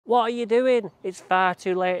What are you doing? It's far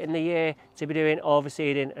too late in the year to be doing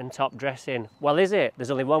overseeding and top dressing. Well, is it?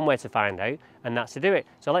 There's only one way to find out, and that's to do it.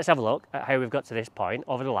 So let's have a look at how we've got to this point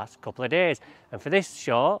over the last couple of days. And for this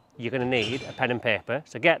shot, you're going to need a pen and paper.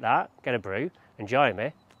 So get that, get a brew, and join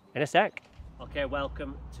me in a sec. Okay,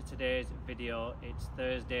 welcome to today's video. It's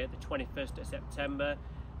Thursday, the 21st of September.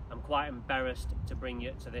 I'm quite embarrassed to bring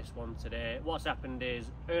you to this one today. What's happened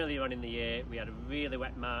is, earlier on in the year, we had a really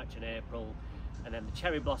wet March and April, and then the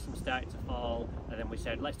cherry blossom started to fall, and then we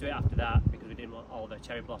said let's do it after that because we didn't want all the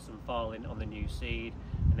cherry blossom falling on the new seed.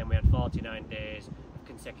 And then we had 49 days of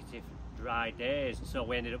consecutive dry days, so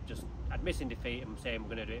we ended up just admitting defeat and saying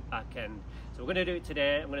we're going to do it back end. So we're going to do it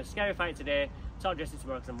today. I'm going to scarify it today, top dress it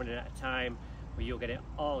tomorrow because I'm running out of time, but you'll get it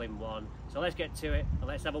all in one. So let's get to it and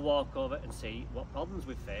let's have a walk over and see what problems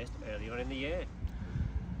we've faced earlier on in the year.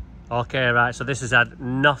 Okay, right, so this has had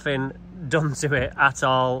nothing done to it at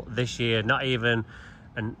all this year, not even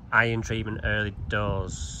an iron treatment early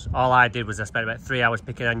doors. All I did was I spent about 3 hours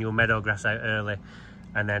picking annual meadow grass out early,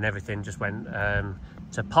 and then everything just went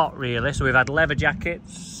to pot really. So we've had leather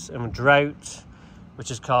jackets and drought, which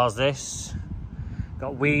has caused this.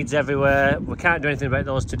 Got weeds everywhere. We can't do anything about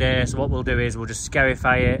those today, so what we'll do is we'll just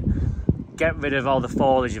scarify it, get rid of all the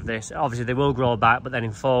foliage of this. Obviously they will grow back, but then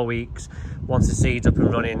in 4 weeks, once the seed's up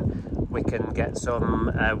and running, we can get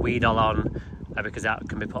some weed all on, because that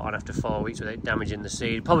can be put on after 4 weeks without damaging the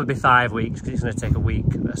seed. Probably be 5 weeks because it's going to take a week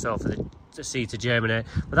or so for the seed to germinate.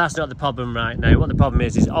 But that's not the problem right now. What the problem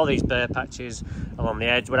is all these bare patches along the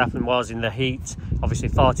edge. What happened was in the heat, obviously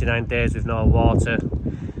 49 days with no water,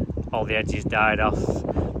 all the edges died off.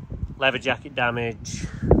 Leather jacket damage,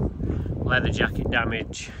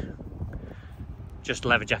 just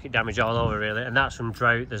leather jacket damage all over really, and that's from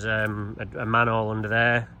drought. There's a manhole under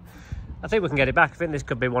there. I think we can get it back. I think this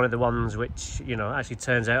could be one of the ones which, you know, actually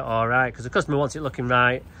turns out all right because the customer wants it looking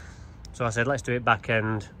right. So I said let's do it back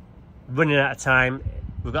end. Running out of time.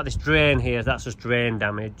 We've got this drain here, that's just drain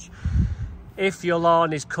damage. If your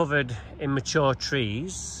lawn is covered in mature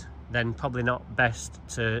trees, then probably not best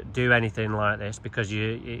to do anything like this because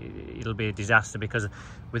it'll be a disaster, because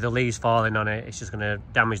with the leaves falling on it, it's just going to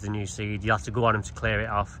damage the new seed. You'll have to go on them to clear it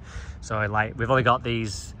off. So like we've only got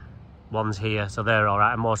these ones here, so they're all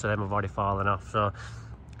right, and most of them have already fallen off. So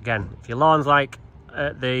again, if your lawn's like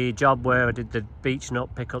at the job where I did the beech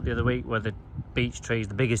nut pickup the other week, where the beech tree is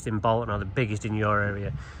the biggest in Bolton or the biggest in your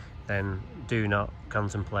area, then do not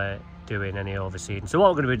contemplate doing any overseeding. So what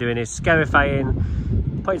we're going to be doing is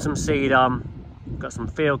scarifying, putting some seed on. Got some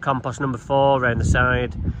field compost number 4 around the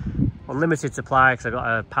side. Unlimited supply because I've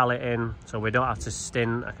got a pallet in, so we don't have to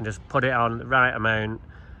stint. I can just put it on the right amount,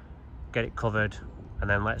 get it covered, and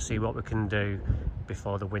then let's see what we can do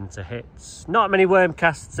before the winter hits. Not many worm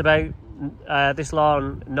casts about. This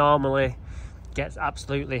lawn normally gets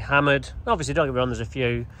absolutely hammered. Obviously, don't get me wrong, there's a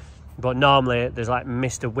few, but normally there's like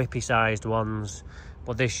Mr. Whippy sized ones.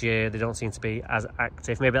 But this year they don't seem to be as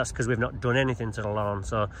active. Maybe that's because we've not done anything to the lawn,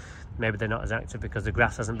 so maybe they're not as active because the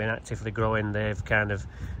grass hasn't been actively growing. They've kind of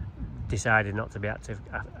decided not to be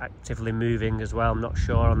actively moving as well. I'm not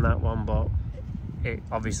sure on that one, but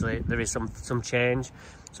obviously there is some change.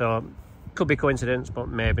 So could be coincidence, but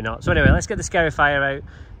maybe not. So anyway, let's get the scarifier out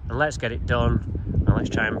and let's get it done, and let's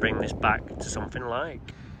try and bring this back to something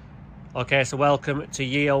like. Okay, so welcome to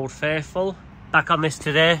Ye Old Faithful. Back on this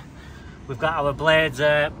today. We've got our blades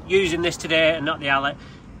using this today and not the Allet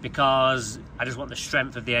because I just want the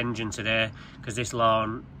strength of the engine today, because this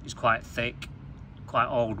lawn is quite thick, quite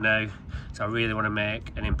old now, so I really want to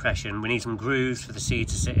make an impression. We need some grooves for the seed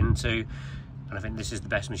to sit into, and I think this is the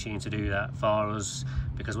best machine to do that for us,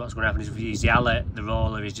 because what's going to happen is if we use the Allet, the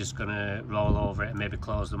roller is just going to roll over it and maybe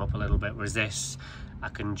close them up a little bit, whereas this I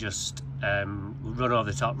can just run over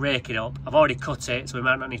the top, rake it up. I've already cut it, so we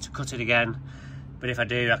might not need to cut it again. But if I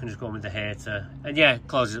do, I can just go in with the hater. And yeah,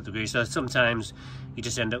 closes up the groove. So sometimes you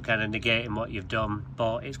just end up kind of negating what you've done.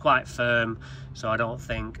 But it's quite firm, so I don't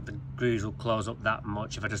think the grooves will close up that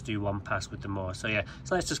much if I just do one pass with the mower. So yeah,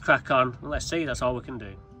 so let's just crack on. Let's see, that's all we can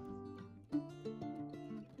do.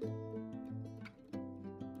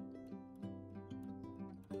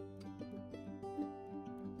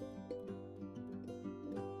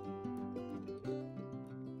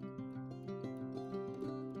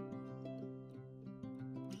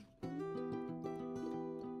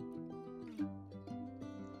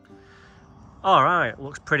 All right,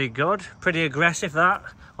 looks pretty good, pretty aggressive that.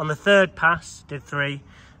 On the third pass, did 3.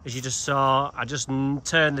 As you just saw, I just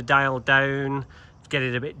turned the dial down to get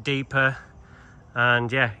it a bit deeper.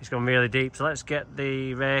 And yeah, it's gone really deep. So let's get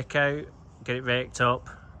the rake out, get it raked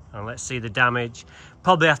up, and let's see the damage.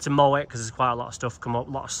 Probably have to mow it because there's quite a lot of stuff come up,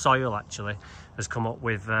 a lot of soil actually has come up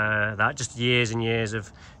with that. Just years and years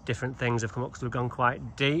of different things have come up because we've gone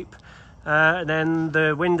quite deep. And then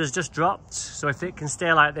the wind has just dropped, so if it can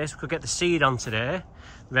stay like this, we could get the seed on today,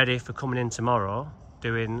 ready for coming in tomorrow,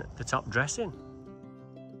 doing the top dressing.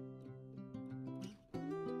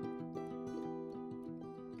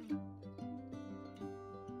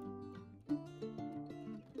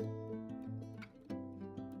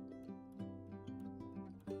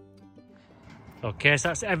 Okay, so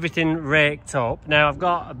that's everything raked up. Now I've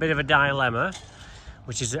got a bit of a dilemma,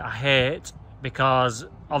 which is that I hate, because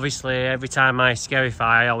obviously every time I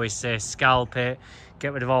scarify I always say scalp it,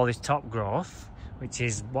 get rid of all this top growth, which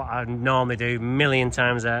is what I normally do a million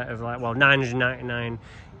times out of, like, well,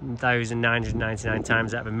 999,999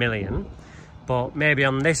 times out of a million. But maybe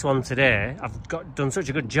on this one today, I've done such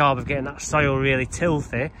a good job of getting that soil really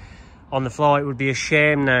tilthy on the floor. It would be a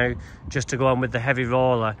shame now just to go on with the heavy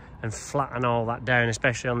roller and flatten all that down,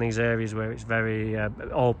 especially on these areas where it's very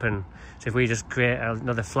open. So if we just create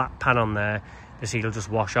another flat pan on there, the seed will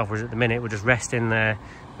just wash off, whereas at the minute we'll just rest in there,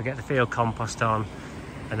 we'll get the field compost on,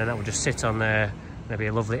 and then that will just sit on there. There'll be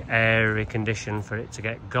a lovely airy condition for it to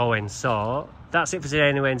get going. So that's it for today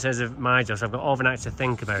anyway in terms of my job. So I've got overnight to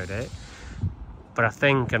think about it, but I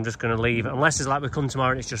think I'm just going to leave it, unless it's like we come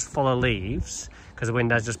tomorrow and it's just full of leaves because the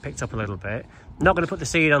wind has just picked up a little bit. I'm not going to put the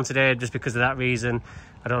seed on today just because of that reason.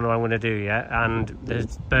 I don't know what I'm going to do yet, and the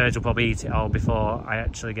birds will probably eat it all before I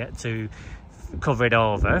actually get to cover it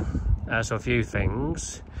over. So a few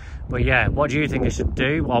things. But yeah, what do you think I should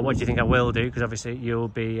do? Or what do you think I will do? Because obviously you'll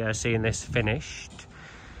be seeing this finished.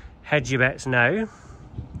 Hedge your bets now,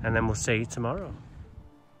 and then we'll see you tomorrow.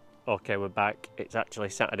 Okay, we're back. It's actually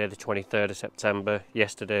Saturday the 23rd of September.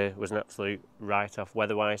 Yesterday was an absolute write-off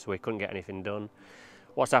weather-wise, so we couldn't get anything done.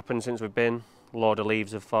 What's happened since we've been? A load of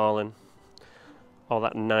leaves have fallen. All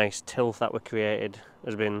that nice tilth that we created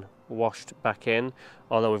has been washed back in,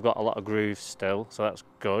 although we've got a lot of grooves still, so that's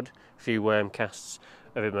good. A few worm casts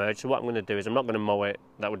have emerged. So what I'm going to do is I'm not going to mow it.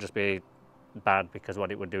 That would just be bad, because what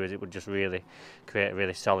it would do is it would just really create a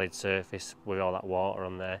really solid surface with all that water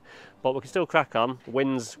on there. But we can still crack on. The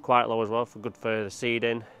wind's quite low as well, for good for the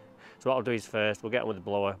seeding. So what I'll do is first we'll get on with the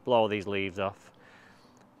blower, blow all these leaves off,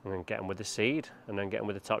 and then get on with the seed, and then get on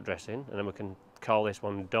with the top dressing, and then we can call this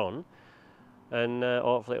one done, and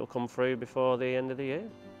hopefully it'll come through before the end of the year.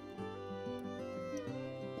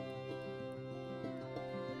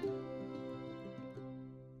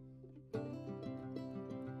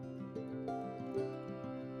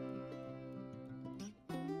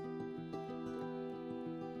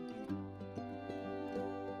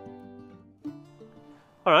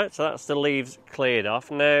 Alright, so that's the leaves cleared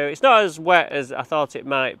off. Now, it's not as wet as I thought it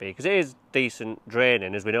might be, because it is decent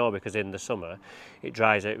draining, as we know, because in the summer it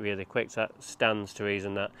dries out really quick, so that stands to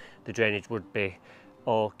reason that the drainage would be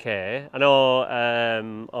okay. I know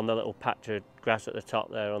on the little patch of grass at the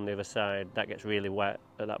top there on the other side, that gets really wet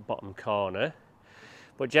at that bottom corner.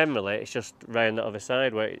 But generally it's just round the other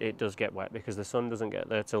side where it does get wet, because the sun doesn't get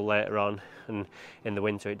there till later on, and in the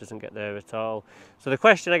winter it doesn't get there at all. So the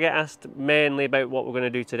question I get asked mainly about what we're going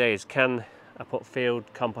to do today is, can I put field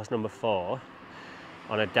compost number 4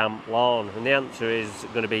 on a damp lawn? And the answer is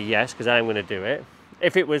going to be yes, because I'm going to do it.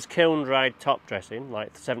 If it was kiln dried top dressing,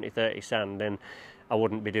 like 70-30 sand, then I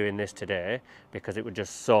wouldn't be doing this today, because it would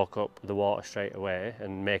just soak up the water straight away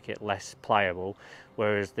and make it less pliable.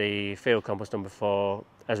 Whereas the field compost number 4,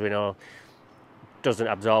 as we know, doesn't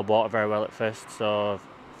absorb water very well at first, so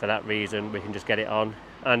for that reason we can just get it on.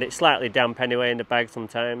 And it's slightly damp anyway in the bag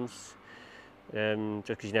sometimes, just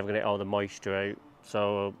because you're never going to get all the moisture out.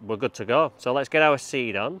 So we're good to go. So let's get our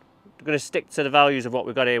seed on. We're going to stick to the values of what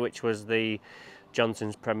we've got here, which was the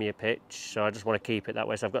Johnson's Premier Pitch, so I just want to keep it that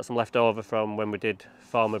way. So I've got some left over from when we did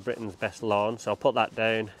former Britain's Best Lawn, so I'll put that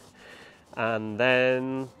down, and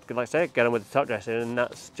then, like I say, get on with the top dressing, and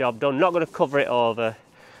that's job done. Not going to cover it over,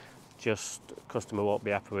 just customer won't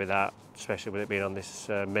be happy with that, especially with it being on this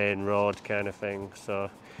main road kind of thing. So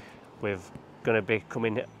we're going to be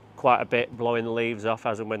coming quite a bit, blowing the leaves off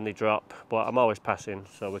as and when they drop, but I'm always passing,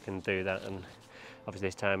 so we can do that. And obviously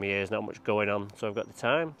this time of year there's not much going on, so I've got the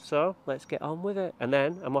time, so let's get on with it. And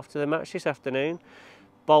then I'm off to the match this afternoon.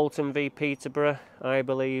 Bolton v Peterborough. I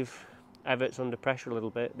believe Everett's under pressure a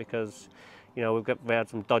little bit, because, you know, we had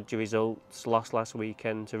some dodgy results. Lost last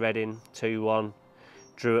weekend to Reading 2-1,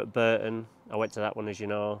 drew at Burton. I went to that one, as you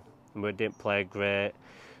know, and we didn't play great.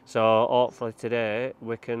 So hopefully today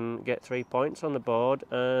we can get 3 points on the board,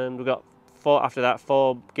 and we've got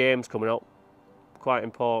 4 games coming up, quite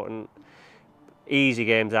important. easy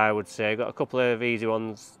games, I would say. We've got a couple of easy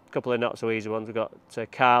ones, a couple of not so easy ones. We've got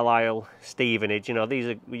Carlisle, Stevenage. You know, these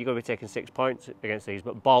are, you're going to be taking 6 points against these.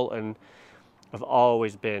 But Bolton have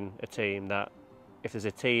always been a team that, if there's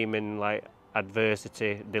a team in like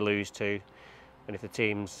adversity, they lose to, and if the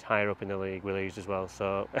team's higher up in the league, we lose as well.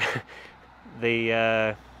 So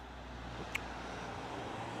the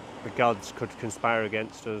gods could conspire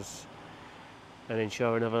against us and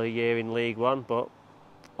ensure another year in League One, but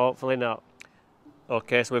hopefully not.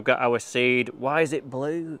 Okay, so we've got our seed. Why is it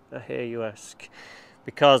blue, I hear you ask?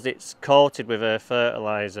 Because it's coated with a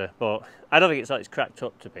fertiliser, but I don't think it's like it's cracked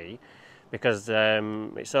up to be, because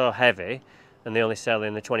it's so heavy and they only sell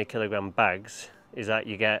in the 20 kilogram bags, is that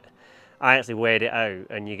you get, I actually weighed it out,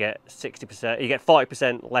 and you get 60%, you get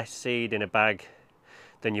 40% less seed in a bag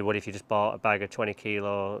than you would if you just bought a bag of 20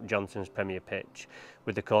 kilo Johnson's Premier Pitch.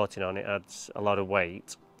 With the coating on, it adds a lot of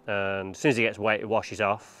weight, and as soon as it gets wet, it washes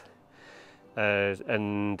off.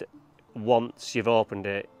 And once you've opened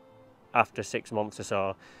it, after 6 months or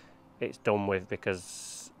so, it's done with,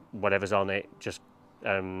 because whatever's on it just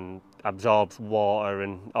absorbs water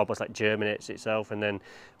and almost like germinates itself, and then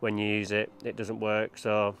when you use it, it doesn't work.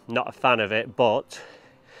 So not a fan of it. But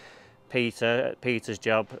Peter's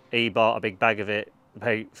job, he bought a big bag of it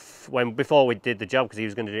before we did the job, because he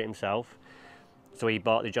was going to do it himself. So he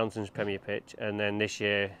bought the Johnson's Premier Pitch, and then this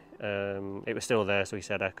year it was still there, so he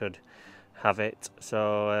said I could have it.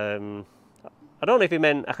 So I don't know if he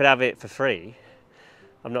meant I could have it for free,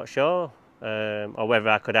 I'm not sure, or whether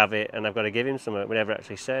I could have it and I've got to give him something. We never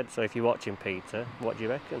actually said. So if you're watching, Peter, what do you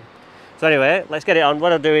reckon? So anyway, let's get it on.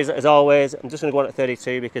 What I'll do is, as always, I'm just going to go on at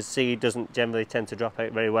 32, because seed doesn't generally tend to drop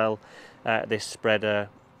out very well this spreader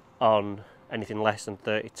on anything less than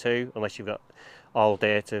 32, unless you've got all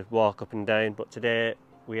day to walk up and down. But today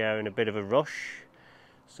we are in a bit of a rush,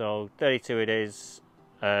 so 32 it is.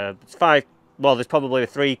 It's 5, well, there's probably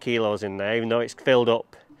 3 kilos in there, even though it's filled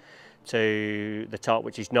up to the top,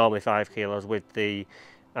 which is normally 5 kilos. With the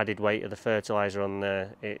added weight of the fertiliser on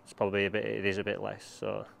there, it's probably it is a bit less.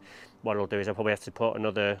 So what I'll do is I'll probably have to put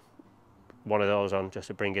another one of those on, just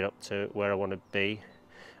to bring it up to where I want to be,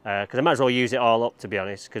 because I might as well use it all up, to be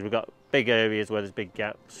honest, because we've got big areas where there's big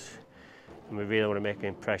gaps and we really want to make an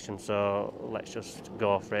impression. So let's just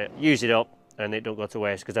go for it, use it up, and it don't go to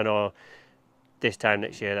waste, because I know this time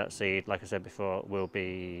next year that seed, like I said before, will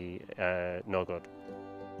be no good.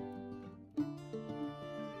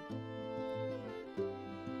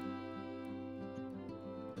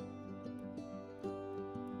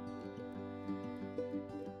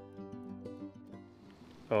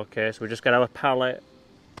 Okay, so we just got our pallet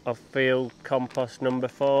of field compost number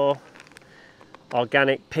 4.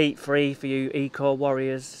 Organic, peat-free for you eco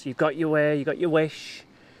warriors. You've got your way, you've got your wish.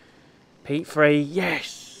 Peat-free,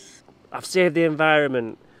 yes! I've saved the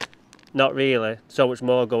environment. Not really, so much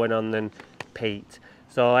more going on than peat.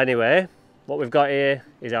 So anyway, what we've got here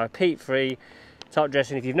is our peat-free top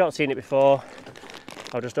dressing. If you've not seen it before,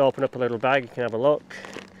 I'll just open up a little bag, you can have a look.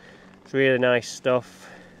 It's really nice stuff.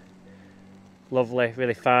 Lovely,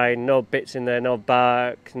 really fine, no bits in there, no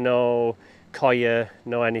bark, no coir,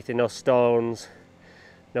 no anything, no stones,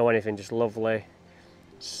 no anything, just lovely,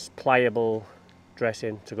 pliable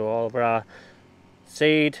dressing to go all over our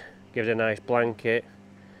seed. Gives it a nice blanket,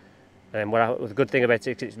 and the good thing about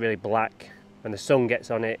it is it's really black. When the sun gets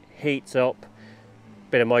on it, heats up,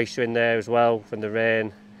 bit of moisture in there as well from the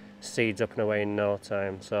rain, seeds up and away in no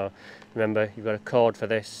time. So remember, you've got a code for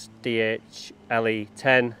this,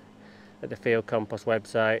 DHLE10, at the Field Compost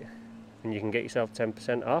website, and you can get yourself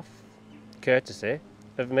 10% off, courtesy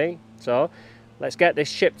of me. So let's get this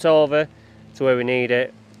shipped over to where we need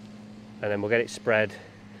it, and then we'll get it spread,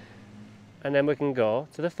 and then we can go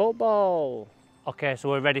to the football. Okay, so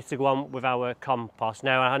we're ready to go on with our compost.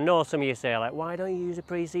 Now, I know some of you say, like, why don't you use a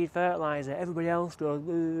pre-seed fertiliser? Everybody else does.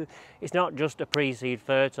 It's not just a pre-seed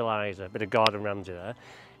fertiliser, bit of Gordon Ramsay there.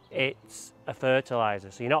 It's a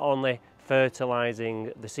fertiliser. So you're not only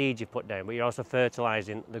fertilising the seeds you put down, but you're also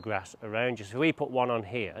fertilising the grass around you. So if we put one on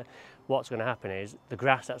here, what's going to happen is the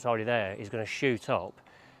grass that's already there is going to shoot up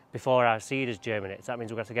before our seed has germinated. So that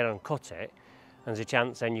means we've got to get on and cut it, and there's a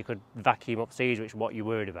chance then you could vacuum up seeds, which is what you're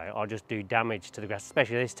worried about, or just do damage to the grass,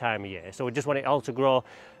 especially this time of year. So we just want it all to grow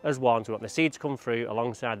as one. So we want the seeds come through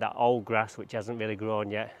alongside that old grass which hasn't really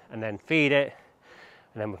grown yet, and then feed it,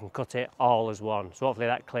 and then we can cut it all as one. So hopefully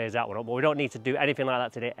that clears that one up. But we don't need to do anything like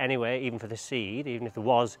that today anyway, even for the seed, even if there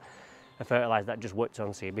was a fertiliser that just worked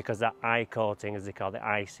on seed, because that eye coating, as they call it,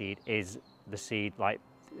 eye seed, is the seed, like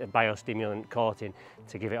a biostimulant coating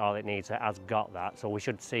to give it all it needs. So it has got that. So we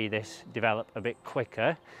should see this develop a bit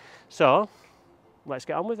quicker. So let's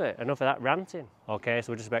get on with it. Enough of that ranting. Okay,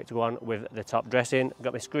 so we're just about to go on with the top dressing. I've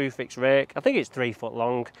got my screw fix rake. I think it's 3 foot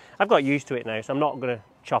long. I've got used to it now, so I'm not going to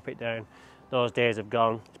chop it down. Those days have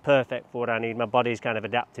gone. It's perfect for what I need. My body's kind of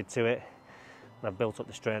adapted to it. And I've built up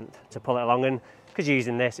the strength to pull it along. And because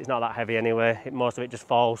using this, it's not that heavy anyway. Most of it just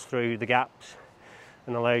falls through the gaps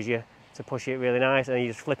and allows you to push it really nice. And you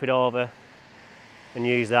just flip it over and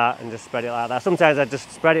use that and just spread it like that. Sometimes I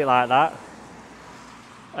just spread it like that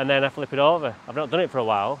and then I flip it over. I've not done it for a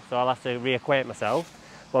while, so I'll have to reacquaint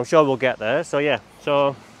myself, but I'm sure we'll get there. So yeah,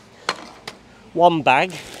 so one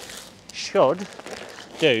bag should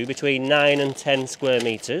do between 9 and 10 square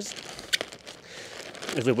metres,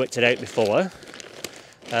 as we worked it out before.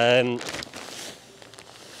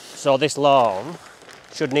 So this lawn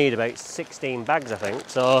should need about 16 bags, I think,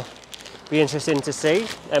 so be interesting to see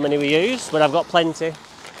how many we use, but I've got plenty.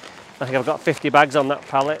 I think I've got 50 bags on that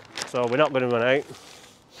pallet, so we're not going to run out.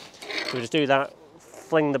 So we just do that,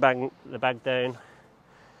 fling the bag down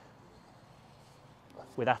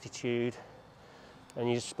with attitude, and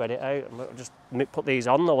you just spread it out. I've just put these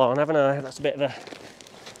on the lawn, haven't I? That's a bit of a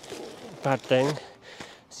bad thing.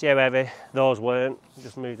 See how heavy those weren't?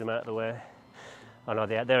 Just moved them out of the way. Oh no,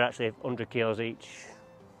 they're actually 100 kilos each.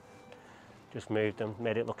 Just moved them,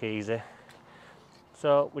 made it look easy.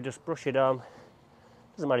 So we just brush it on.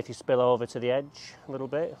 Doesn't matter if you spill over to the edge a little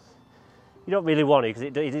bit. You don't really want it because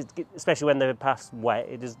it is, especially when they're past wet,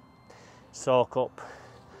 it does soak up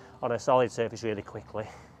on a solid surface really quickly.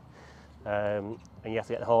 And you have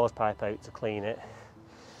to get the hose pipe out to clean it.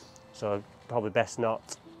 So probably best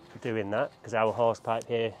not doing that, because our hose pipe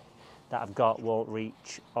here that I've got won't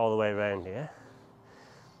reach all the way around here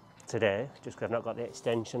today, just because I've not got the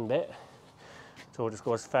extension bit. So I'll just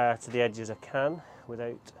go as far to the edge as I can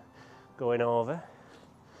without going over.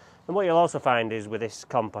 And what you'll also find is with this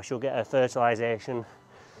compost, you'll get a fertilisation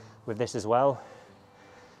with this as well.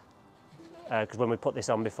 Because when we put this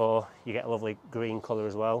on before, you get a lovely green colour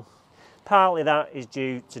as well. Partly that is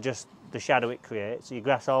due to just the shadow it creates. So your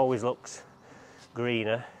grass always looks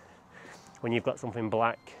greener when you've got something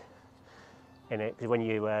black in it. Because when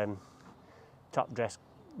you top dress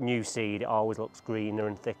new seed, it always looks greener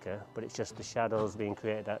and thicker, but it's just the shadows being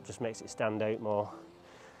created that just makes it stand out more.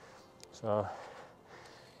 So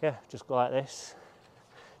yeah, just go like this.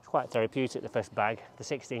 It's quite therapeutic, the first bag. The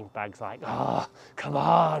 16th bag's like, oh, come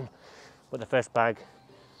on! But the first bag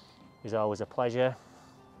is always a pleasure.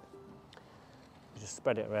 You just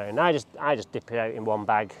spread it around. I just dip it out in one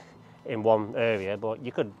bag in one area, but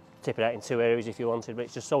you could tip it out in 2 areas if you wanted, but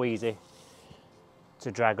it's just so easy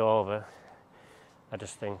to drag over. I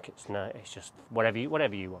just think it's nice. It's just whatever you want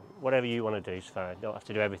to do is fine. You don't have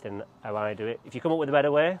to do everything how I do it. If you come up with a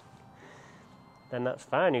better way, then that's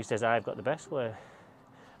fine. Who says I've got the best way?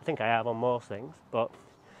 I think I have on most things, but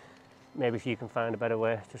maybe if you can find a better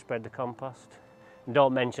way to spread the compost. And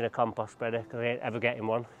don't mention a compost spreader, because I ain't ever getting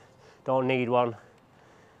one. Don't need one.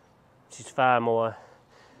 Which is far more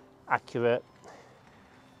accurate,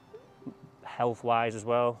 health-wise as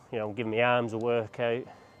well. You know, giving my arms a workout.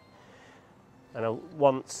 And I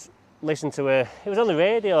once listened to it was on the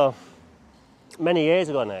radio many years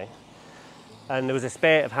ago now, and there was a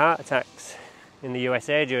spate of heart attacks in the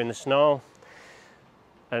USA during the snow,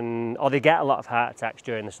 or they get a lot of heart attacks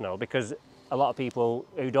during the snow because a lot of people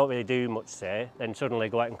who don't really do much, say, then suddenly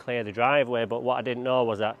go out and clear the driveway. But what I didn't know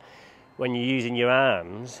was that when you're using your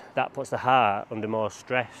arms, that puts the heart under more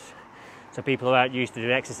stress. So people who aren't used to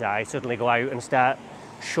doing exercise suddenly go out and start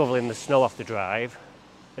shoveling the snow off the drive.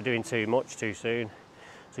 They're doing too much too soon.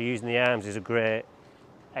 So using the arms is a great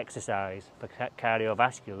exercise for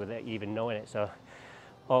cardiovascular without even knowing it. So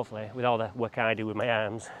hopefully, with all the work I do with my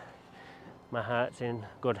arms, my heart's in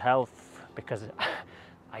good health, because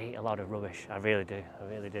I eat a lot of rubbish. I really do.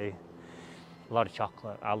 A lot of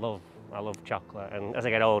chocolate. I love chocolate, and as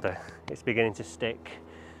I get older, it's beginning to stick.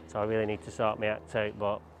 So I really need to sort my act out.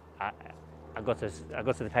 But I go to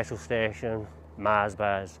the petrol station, Mars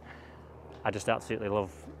bars. I just absolutely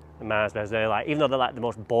love the Mars bars. Even though they're like the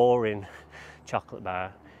most boring chocolate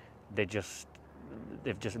bar, they've just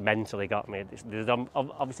mentally got me. There's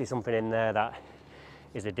obviously something in there that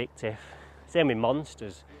is addictive. Same with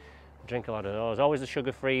Monsters. I drink a lot of those. Always the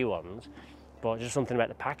sugar-free ones, but just something about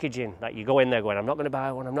the packaging. Like you go in there going, I'm not going to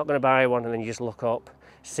buy one, and then you just look up,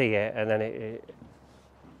 see it, and then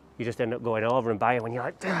you just end up going over and buying one. You're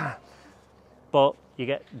like, ah. But you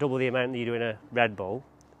get double the amount that you do in a Red Bull.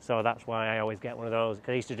 So that's why I always get one of those,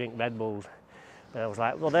 because I used to drink Red Bulls. And I was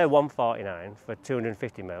like, well, they're $1.49 for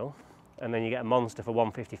 250ml, and then you get a Monster for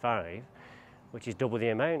 $1.55, which is double the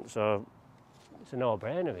amount. So it's a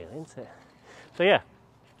no-brainer, really, isn't it? So yeah,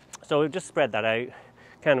 so we've just spread that out.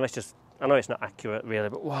 Let's just I know it's not accurate really,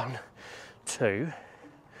 but 1, 2,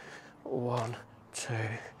 1, 2,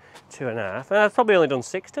 2.5. I've probably only done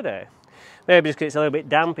 6 today. Maybe just because it's a little bit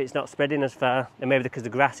damp, it's not spreading as far, and maybe because the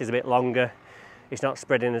grass is a bit longer, it's not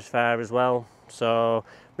spreading as far as well. So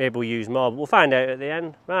maybe we'll use more, but we'll find out at the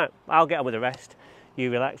end. Right, I'll get on with the rest.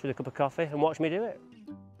 You relax with a cup of coffee and watch me do it.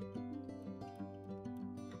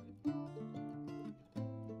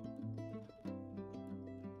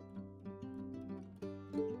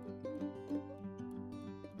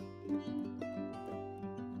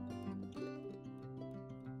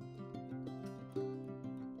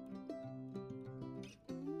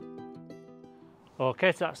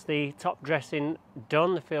 Okay, so that's the top dressing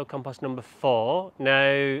done, the field compost number 4.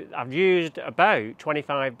 Now, I've used about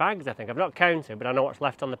 25 bags, I think. I've not counted, but I know what's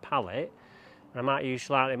left on the pallet. And I might use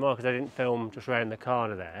slightly more because I didn't film just around the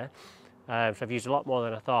corner there. So I've used a lot more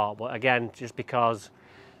than I thought, but again, just because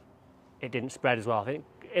it didn't spread as well. I think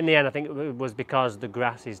in the end, I think it was because the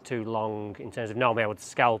grass is too long in terms of normally I would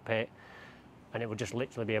scalp it and it would just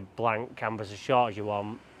literally be a blank canvas as short as you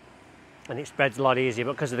want. And it spreads a lot easier,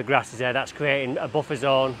 but because of the grass is there, that's creating a buffer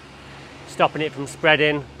zone, stopping it from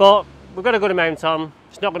spreading. But we've got a good amount on.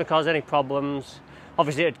 It's not going to cause any problems.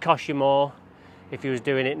 Obviously, it'd cost you more if you was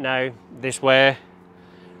doing it now this way.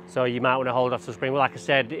 So you might want to hold off till spring. Well, like I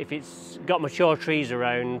said, if it's got mature trees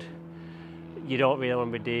around, you don't really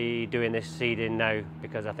want to be doing this seeding now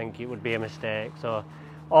because I think it would be a mistake. So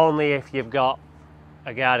only if you've got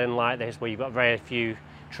a garden like this where you've got very few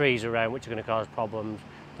trees around which are going to cause problems,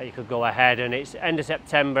 that you could go ahead. And it's end of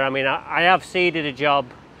September. I mean, I have seeded a job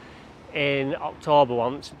in October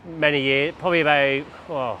once, many years, probably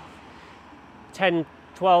about 10,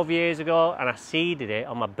 12 years ago, and I seeded it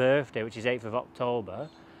on my birthday, which is 8th of October,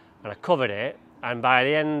 and I covered it, and by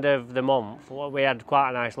the end of the month, we had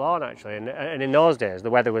quite a nice lawn actually, and in those days, the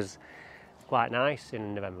weather was quite nice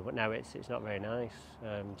in November, but now it's not very nice,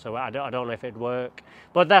 so I don't know if it'd work,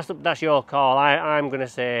 but that's your call. I'm going to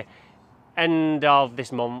say end of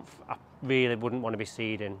this month. I really wouldn't want to be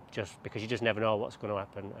seeding just because you just never know what's going to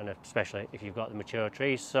happen, and especially if you've got the mature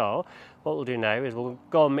trees. So what we'll do now is we'll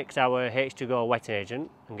go and mix our H2Go wetting agent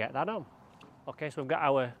and get that on. Okay, so we've got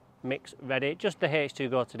our mix ready, just the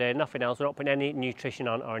H2Go today, nothing else. We're not putting any nutrition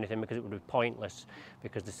on or anything because it would be pointless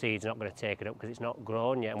because the seed's not going to take it up because it's not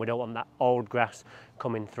grown yet, and we don't want that old grass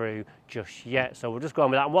coming through just yet. So we'll just go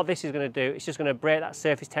on with that, and what this is going to do, it's just going to break that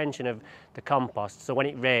surface tension of the compost, so when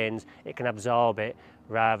it rains it can absorb it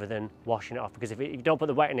rather than washing it off, because if you don't put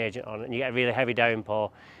the wetting agent on and you get a really heavy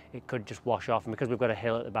downpour, it could just wash off. And because we've got a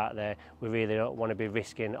hill at the back there, we really don't want to be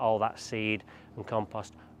risking all that seed and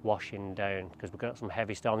compost washing down, because we've got some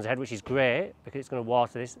heavy storms ahead, which is great because it's going to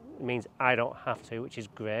water this. It means I don't have to, which is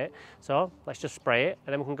great. So let's just spray it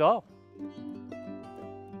and then we can go.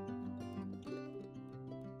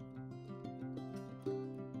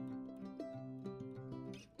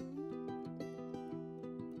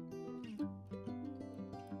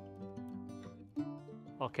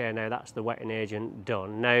 Okay, now that's the wetting agent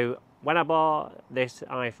done. Now, when I bought this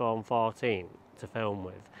iPhone 14 to film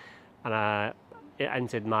with, and it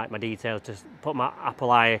entered my details to put my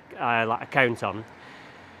Apple account on,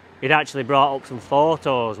 it actually brought up some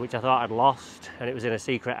photos which I thought I'd lost, and it was in a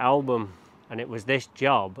secret album, and it was this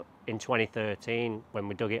job in 2013 when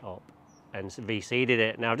we dug it up and reseeded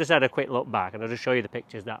it. Now I've just had a quick look back and I'll just show you the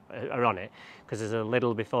pictures that are on it, because there's a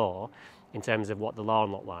little before in terms of what the lawn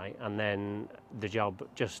looked like, and then the job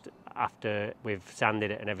just after we've sanded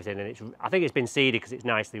it and everything, and I think it's been seeded because it's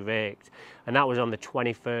nicely raked, and that was on the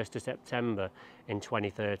 21st of September in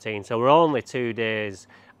 2013. So we're only 2 days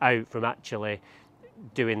out from actually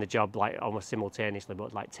doing the job like almost simultaneously,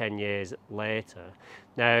 but like 10 years later.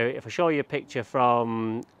 Now if I show you a picture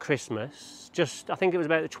from Christmas, just I think it was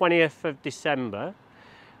about the 20th of December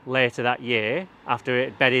later that year, after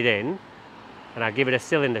it bedded in, and I give it a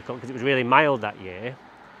cylinder cut because it was really mild that year,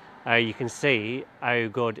 you can see how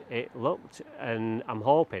good it looked, and I'm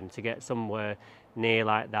hoping to get somewhere near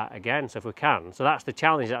like that again, so if we can. So that's the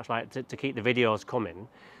challenge, that's like to keep the videos coming,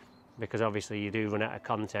 because obviously you do run out of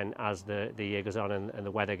content as the year goes on and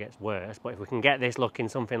the weather gets worse. But if we can get this looking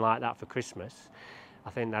something like that for Christmas,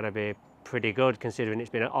 I think that'd be pretty good, considering it's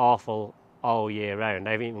been awful all year round.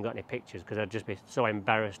 I haven't even got any pictures because I'd just be so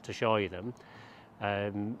embarrassed to show you them,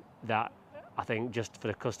 that I think just for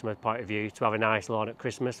the customer's point of view, to have a nice lawn at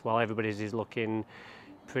Christmas while everybody's is looking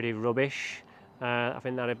pretty rubbish, I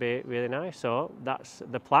think that'd be really nice. So that's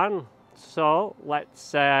the plan. So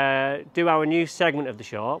let's do our new segment of the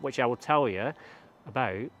show, which I will tell you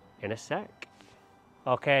about in a sec.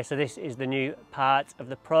 Okay, so this is the new part of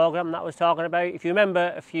the programme that I was talking about. If you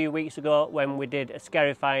remember a few weeks ago when we did a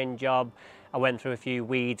scarifying job I went through a few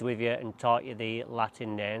weeds with you and taught you the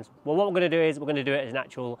Latin names. Well, what we're going to do is we're going to do it as an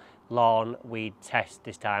actual lawn weed test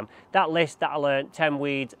this time. That list that I learnt, 10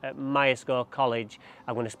 weeds at Myerscough College,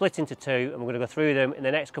 I'm going to split into two and we're going to go through them in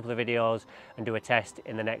the next couple of videos and do a test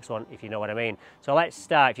in the next one, if you know what I mean. So let's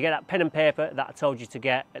start. If you get that pen and paper that I told you to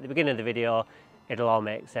get at the beginning of the video, it'll all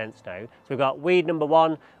make sense now. So we've got weed number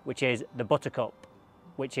 1, which is the buttercup,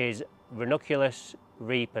 which is Ranunculus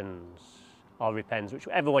repens, or repens,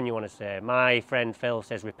 whichever one you want to say. My friend Phil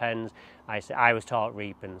says repens. I was taught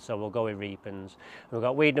repens, so we'll go with repens. And we've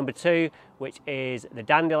got weed number 2, which is the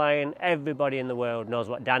dandelion. Everybody in the world knows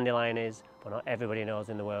what dandelion is, but not everybody knows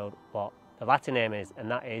in the world what the Latin name is,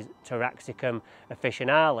 and that is Taraxacum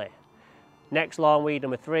officinale. Next lawn weed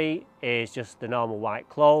number 3 is just the normal white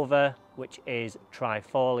clover, which is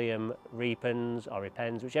Trifolium repens or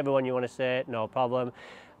repens, whichever one you want to say, no problem.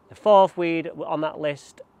 The 4th weed on that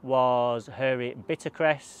list was Hairy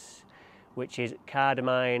bittercress, which is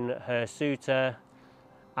Cardamine hirsuta.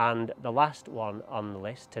 And the last one on the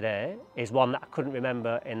list today is one that I couldn't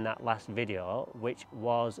remember in that last video, which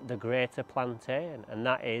was the Greater Plantain, and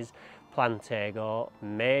that is Plantago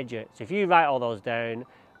major. So if you write all those down,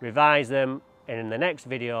 revise them, and in the next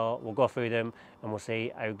video we'll go through them and we'll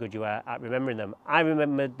see how good you are at remembering them. I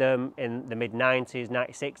remembered them in the mid-90s,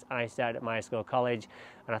 96 I started at Myerscough College,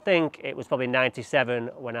 and I think it was probably 97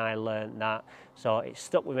 when I learned that. So it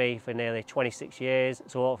stuck with me for nearly 26 years,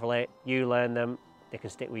 so hopefully you learn them, they can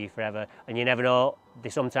stick with you forever. And you never know, they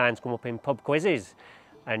sometimes come up in pub quizzes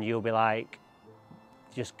and you'll be like,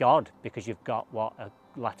 just God, because you've got what a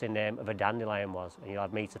Latin name of a dandelion was, and you'll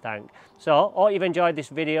have me to thank. So, hope you've enjoyed this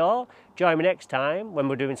video. Join me next time when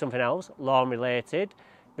we're doing something else lawn related.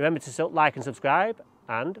 Remember to like and subscribe,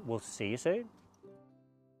 and we'll see you soon.